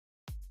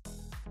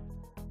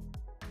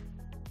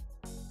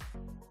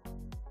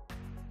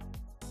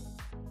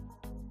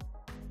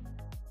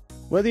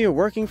Whether you're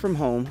working from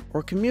home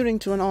or commuting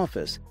to an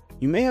office,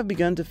 you may have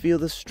begun to feel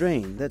the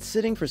strain that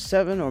sitting for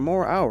 7 or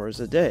more hours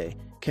a day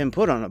can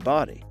put on a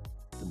body.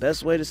 The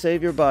best way to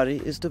save your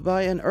body is to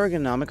buy an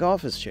ergonomic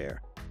office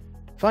chair.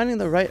 Finding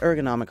the right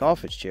ergonomic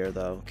office chair,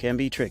 though, can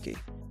be tricky.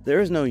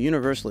 There is no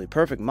universally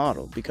perfect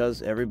model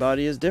because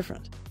everybody is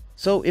different.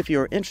 So if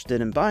you're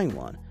interested in buying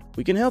one,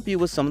 we can help you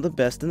with some of the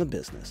best in the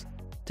business.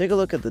 Take a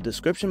look at the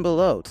description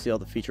below to see all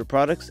the featured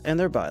products and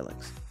their buy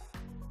links.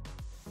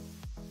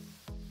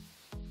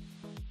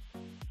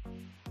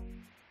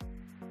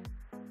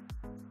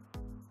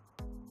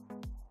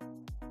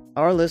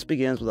 Our list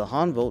begins with a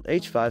HON Volt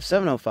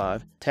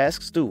H5705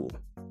 Task Stool.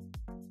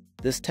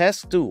 This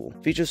Task Stool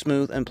features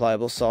smooth and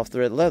pliable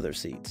SofThread leather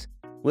seats,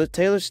 with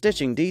tailored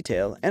stitching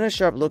detail and a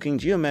sharp-looking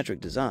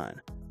geometric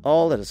design,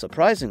 all at a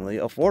surprisingly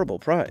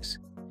affordable price.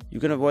 You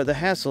can avoid the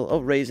hassle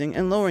of raising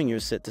and lowering your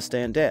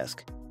sit-to-stand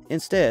desk.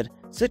 Instead,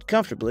 sit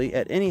comfortably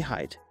at any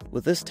height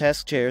with this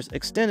Task chair's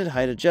extended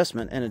height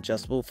adjustment and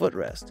adjustable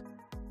footrest.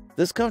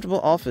 This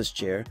comfortable office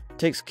chair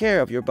takes care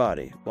of your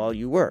body while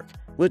you work,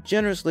 with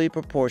generously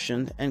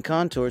proportioned and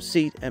contoured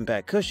seat and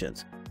back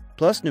cushions,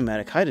 plus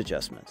pneumatic height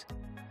adjustment.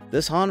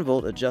 This HON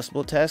Volt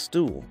adjustable Task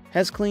Stool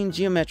has clean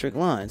geometric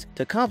lines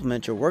to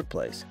complement your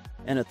workplace,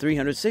 and a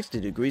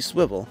 360-degree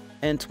swivel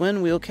and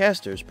twin-wheel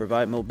casters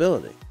provide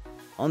mobility.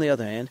 On the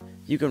other hand,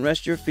 you can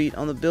rest your feet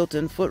on the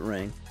built-in foot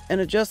ring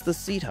and adjust the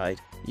seat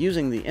height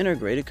using the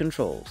integrated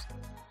controls.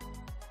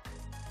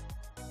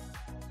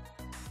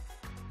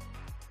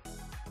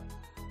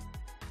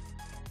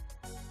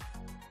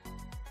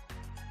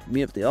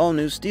 Meet up the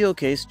all-new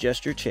Steelcase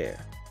Gesture chair.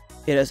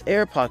 It has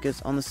air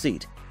pockets on the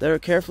seat that are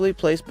carefully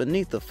placed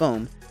beneath the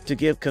foam to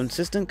give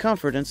consistent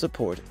comfort and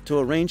support to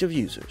a range of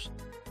users.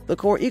 The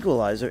core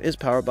equalizer is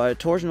powered by a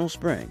torsional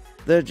spring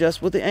that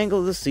adjusts with the angle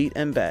of the seat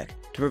and back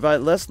to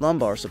provide less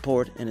lumbar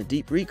support in a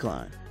deep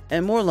recline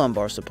and more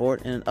lumbar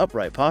support in an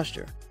upright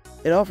posture.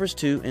 It offers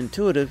 2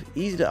 intuitive,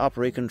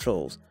 easy-to-operate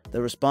controls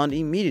that respond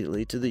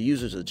immediately to the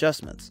user's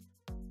adjustments.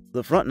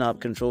 The front knob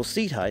controls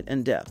seat height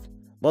and depth,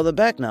 while the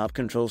back knob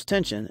controls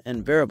tension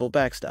and variable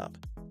backstop.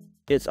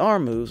 Its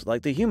arm moves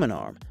like the human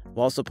arm,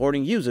 while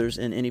supporting users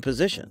in any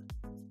position.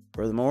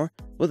 Furthermore,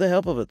 with the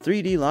help of a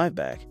 3D live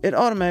back, it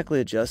automatically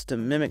adjusts to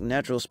mimic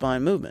natural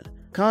spine movement,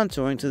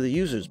 contouring to the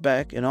user's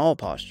back in all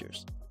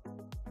postures.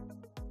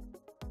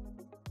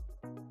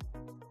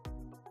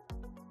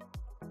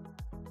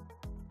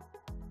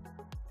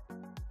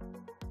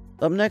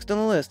 Up next on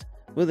the list,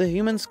 with the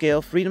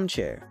Humanscale Freedom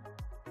chair.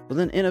 With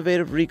an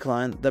innovative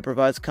recline that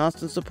provides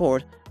constant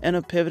support and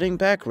a pivoting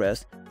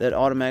backrest that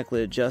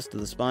automatically adjusts to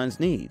the spine's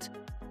needs,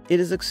 it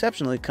is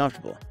exceptionally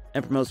comfortable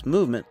and promotes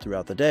movement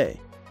throughout the day.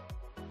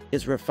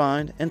 Its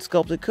refined and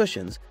sculpted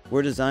cushions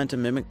were designed to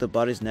mimic the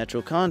body's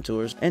natural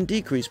contours and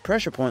decrease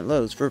pressure point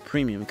loads for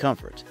premium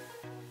comfort.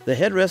 The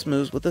headrest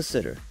moves with the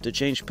sitter to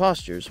change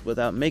postures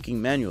without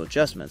making manual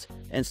adjustments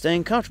and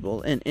staying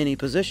comfortable in any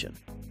position.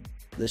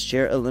 This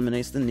chair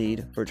eliminates the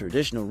need for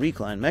traditional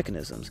recline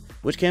mechanisms,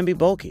 which can be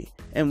bulky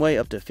and weigh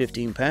up to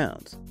 15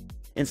 pounds.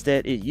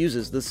 Instead, it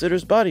uses the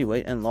sitter's body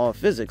weight and law of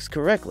physics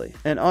correctly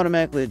and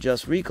automatically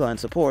adjusts recline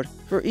support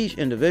for each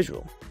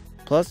individual.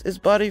 Plus, its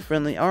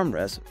body-friendly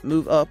armrests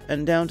move up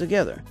and down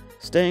together,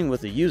 staying with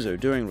the user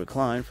during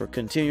recline for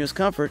continuous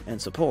comfort and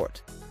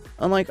support.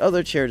 Unlike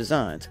other chair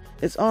designs,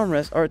 its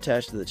armrests are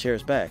attached to the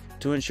chair's back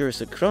to ensure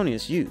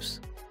synchronous use.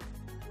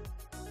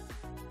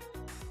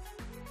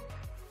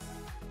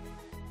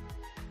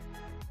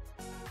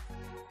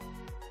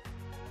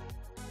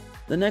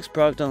 The next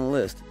product on the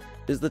list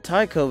is the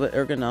Ticova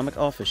Ergonomic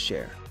Office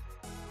Chair.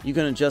 You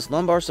can adjust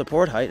lumbar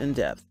support height and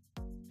depth,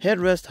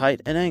 headrest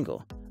height and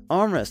angle,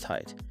 armrest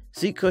height,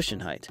 seat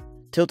cushion height,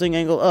 tilting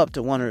angle up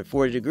to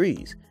 140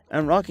 degrees,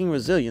 and rocking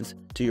resilience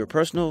to your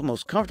personal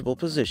most comfortable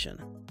position.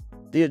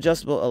 The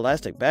adjustable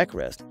elastic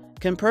backrest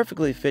can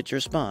perfectly fit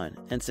your spine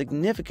and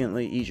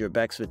significantly ease your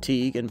back's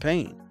fatigue and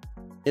pain.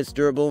 Its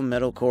durable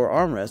metal core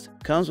armrest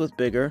comes with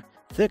bigger,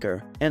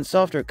 thicker, and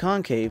softer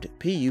concaved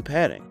PU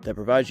padding that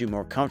provides you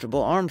more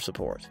comfortable arm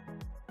support.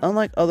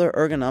 Unlike other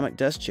ergonomic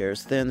desk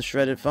chairs' thin,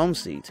 shredded foam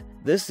seats,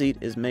 this seat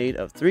is made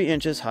of 3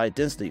 inches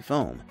high-density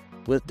foam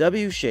with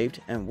W-shaped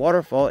and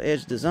waterfall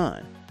edge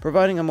design,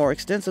 providing a more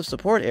extensive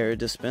support area to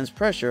dispense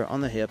pressure on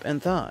the hip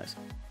and thighs.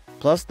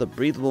 Plus, the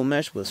breathable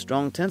mesh with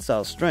strong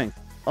tensile strength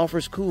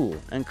offers cool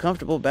and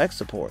comfortable back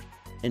support,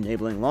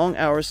 enabling long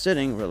hours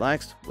sitting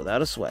relaxed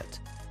without a sweat.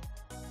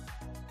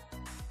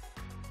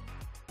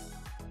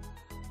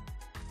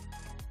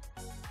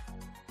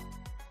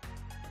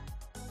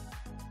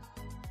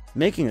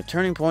 Making a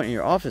turning point in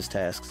your office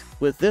tasks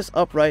with this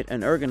upright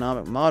and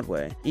ergonomic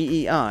Modway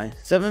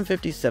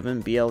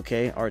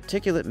EEI-757-BLK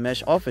articulate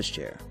mesh office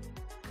chair.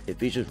 It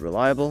features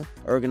reliable,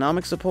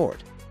 ergonomic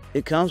support.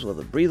 It comes with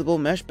a breathable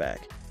mesh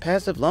back,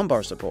 passive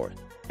lumbar support,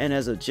 and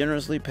has a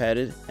generously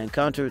padded and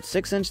contoured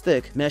 6-inch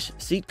thick mesh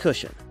seat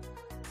cushion.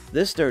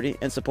 This sturdy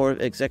and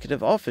supportive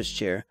executive office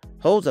chair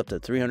holds up to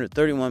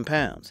 331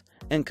 pounds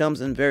and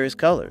comes in various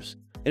colors.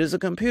 It is a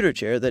computer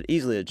chair that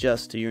easily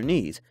adjusts to your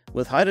needs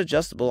with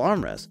height-adjustable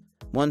armrests,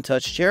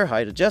 one-touch chair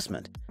height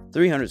adjustment,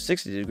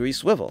 360-degree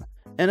swivel,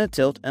 and a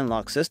tilt and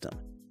lock system.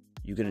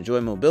 You can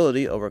enjoy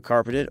mobility over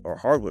carpeted or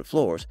hardwood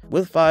floors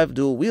with 5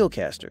 dual wheel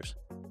casters.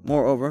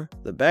 Moreover,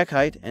 the back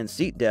height and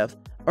seat depth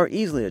are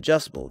easily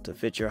adjustable to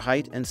fit your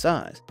height and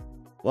size,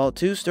 while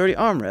 2 sturdy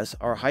armrests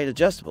are height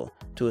adjustable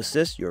to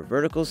assist your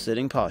vertical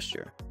sitting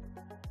posture.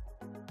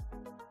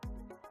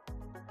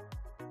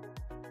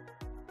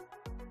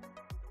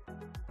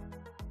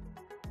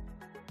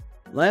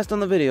 Last on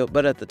the video,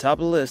 but at the top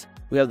of the list,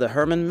 we have the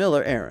Herman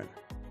Miller Aeron.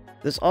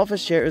 This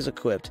office chair is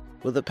equipped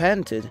with a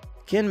patented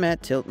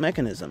Kinmat tilt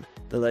mechanism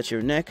that lets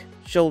your neck,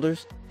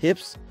 shoulders,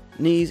 hips,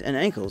 knees, and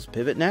ankles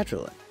pivot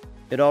naturally.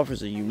 It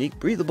offers a unique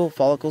breathable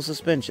follicle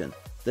suspension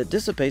that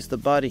dissipates the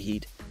body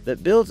heat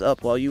that builds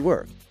up while you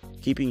work,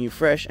 keeping you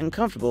fresh and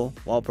comfortable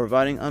while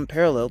providing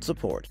unparalleled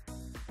support.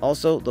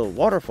 Also, the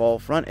waterfall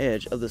front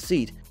edge of the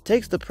seat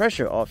takes the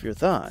pressure off your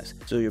thighs,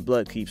 so your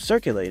blood keeps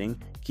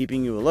circulating,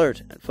 keeping you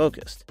alert and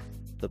focused.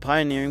 The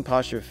pioneering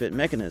posture fit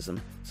mechanism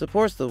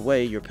supports the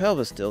way your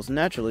pelvis tilts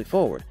naturally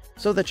forward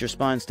so that your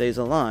spine stays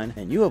aligned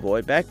and you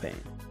avoid back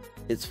pain.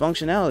 Its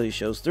functionality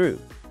shows through,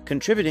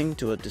 contributing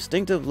to a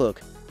distinctive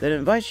look that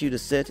invites you to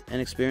sit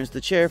and experience the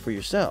chair for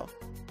yourself.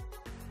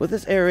 With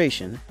its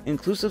aeration,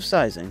 inclusive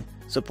sizing,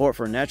 support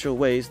for natural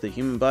ways the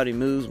human body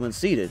moves when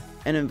seated,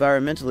 and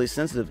environmentally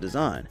sensitive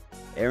design,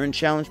 Aeron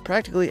challenged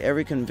practically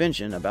every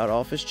convention about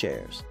office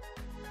chairs.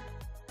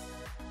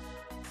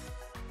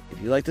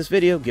 If you like this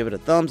video, give it a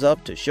thumbs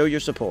up to show your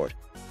support.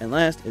 And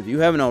last, if you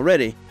haven't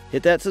already,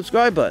 hit that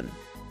subscribe button.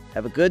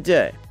 Have a good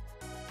day.